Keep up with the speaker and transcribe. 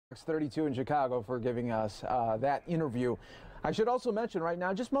32 in Chicago for giving us that interview. I should also mention right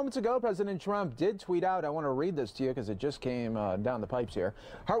now, just moments ago, President Trump did tweet out, I want to read this to you because it just came down the pipes here.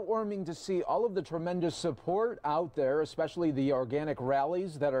 Heartwarming to see all of the tremendous support out there, especially the organic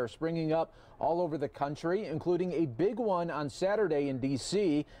rallies that are springing up all over the country, including a big one on Saturday in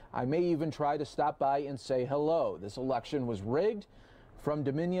D.C. I may even try to stop by and say hello. This election was rigged from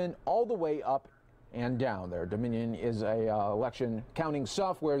Dominion all the way up and down there. Dominion is a election counting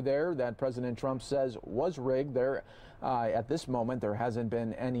software there that President Trump says was rigged. There, at this moment, there hasn't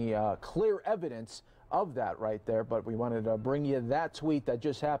been any clear evidence of that right there, but we wanted to bring you that tweet that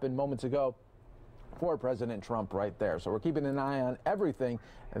just happened moments ago for President Trump right there. So we're keeping an eye on everything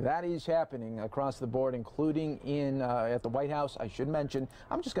that is happening across the board, including in at the White House. I should mention,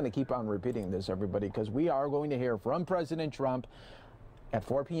 I'm just going to keep on repeating this, everybody, because we are going to hear from President Trump at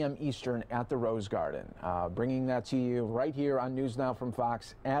 4 p.m. Eastern at the Rose Garden. Bringing that to you right here on News Now from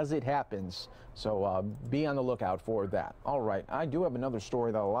Fox as it happens. So be on the lookout for that. All right, I do have another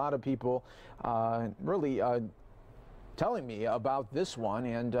story that a lot of people really telling me about this one,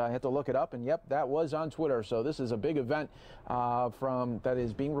 and I had to look it up, and yep, that was on Twitter. So this is a big event that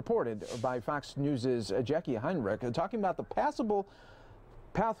is being reported by Fox News' Jackie Heinrich, talking about the passable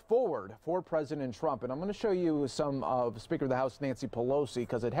path forward for President Trump. And I'm going to show you some of Speaker of the House Nancy Pelosi,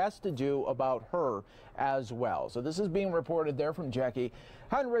 because it has to do about her as well. So this is being reported there from Jackie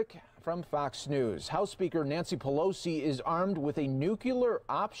Heinrich from Fox News. House Speaker Nancy Pelosi is armed with a nuclear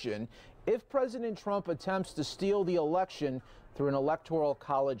option if President Trump attempts to steal the election through an electoral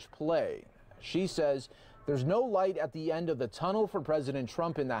college play. She says there's no light at the end of the tunnel for President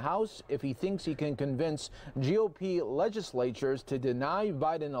Trump in the House if he thinks he can convince GOP legislatures to deny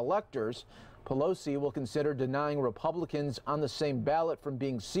Biden electors. Pelosi will consider denying Republicans on the same ballot from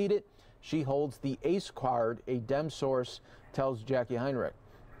being seated. She holds the ace card, a Dem source tells Jackie Heinrich.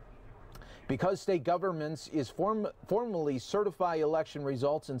 Because state governments formally certify election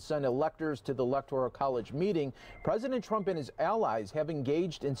results and send electors to the Electoral College meeting, President Trump and his allies have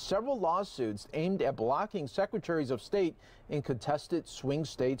engaged in several lawsuits aimed at blocking secretaries of state in contested swing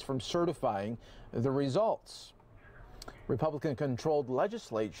states from certifying the results. Republican-controlled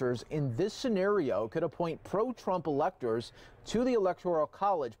legislatures in this scenario could appoint pro-Trump electors to the Electoral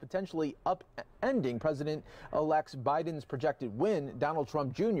College, potentially upending President-elect Biden's projected win. Donald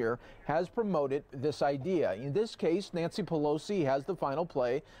Trump Jr. has promoted this idea. In this case, Nancy Pelosi has the final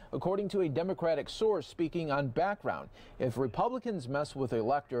play, according to a Democratic source speaking on background. If Republicans mess with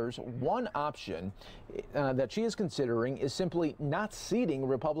electors, one option that she is considering is simply not seating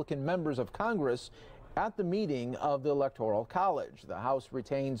Republican members of Congress at the meeting of the Electoral College. The House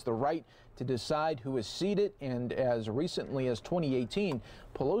retains the right to decide who is seated, and as recently as 2018,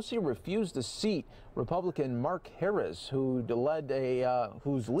 Pelosi refused to seat Republican Mark Harris, whose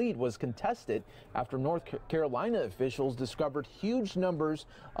lead was contested after North Carolina officials discovered huge numbers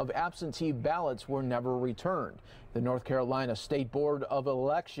of absentee ballots were never returned. The North Carolina State Board of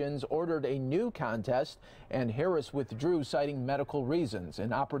Elections ordered a new contest, and Harris withdrew, citing medical reasons.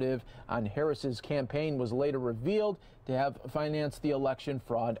 An operative on Harris's campaign was later revealed to have financed the election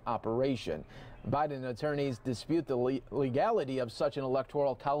fraud operation. Biden attorneys dispute the legality of such an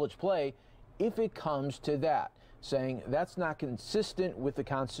electoral college play if it comes to that, saying that's not consistent with the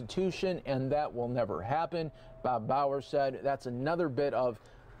Constitution and that will never happen. Bob Bauer said that's another bit of,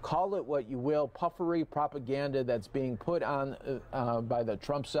 call it what you will, puffery propaganda that's being put on by the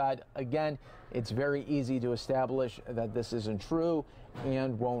Trump side. Again, it's very easy to establish that this isn't true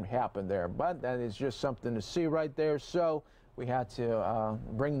and won't happen there. But that is just something to see right there. So we had to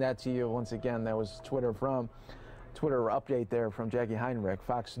bring that to you once again. That was Twitter update there from Jackie Heinrich,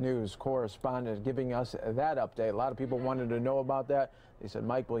 Fox News correspondent, giving us that update. A lot of people wanted to know about that. They said,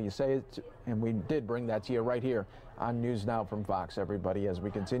 Mike, will you say it? And we did bring that to you right here on News Now from Fox, everybody, as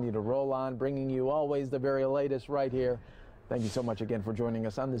we continue to roll on, bringing you always the very latest right here. Thank you so much again for joining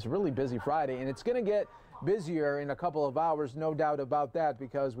us on this really busy Friday. And it's going to get busier in a couple of hours, no doubt about that,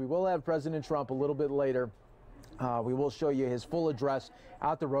 because we will have President Trump a little bit later. We will show you his full address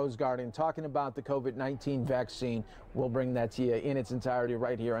at the Rose Garden talking about the COVID-19 vaccine. We'll bring that to you in its entirety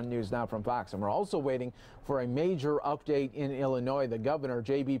right here on News Now from Fox. And we're also waiting for a major update in Illinois. The governor,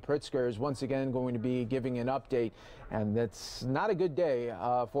 J.B. Pritzker, is once again going to be giving an update. And that's not a good day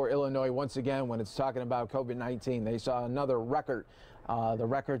for Illinois once again when it's talking about COVID-19. They saw another record. The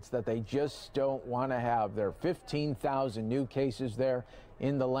records that they just don't want to have. There are 15,000 new cases there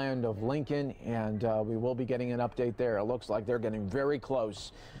in the land of Lincoln, and we will be getting an update there. It looks like they're getting very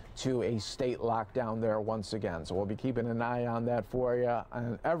close to a state lockdown there once again. So we'll be keeping an eye on that for you,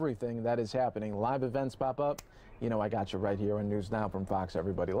 and everything that is happening. Live events pop up, you know I got you right here on News Now from Fox,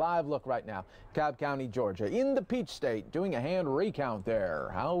 everybody. Live look right now. Cobb County, Georgia, in the Peach State, doing a hand recount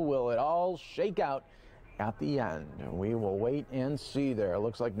there. How will it all shake out at the end? We will wait and see there. It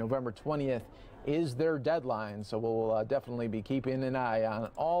looks like November 20th is their deadline, so we'll definitely be keeping an eye on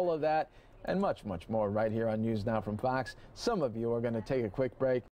all of that and much, much more right here on News Now from Fox. Some of you are going to take a quick break.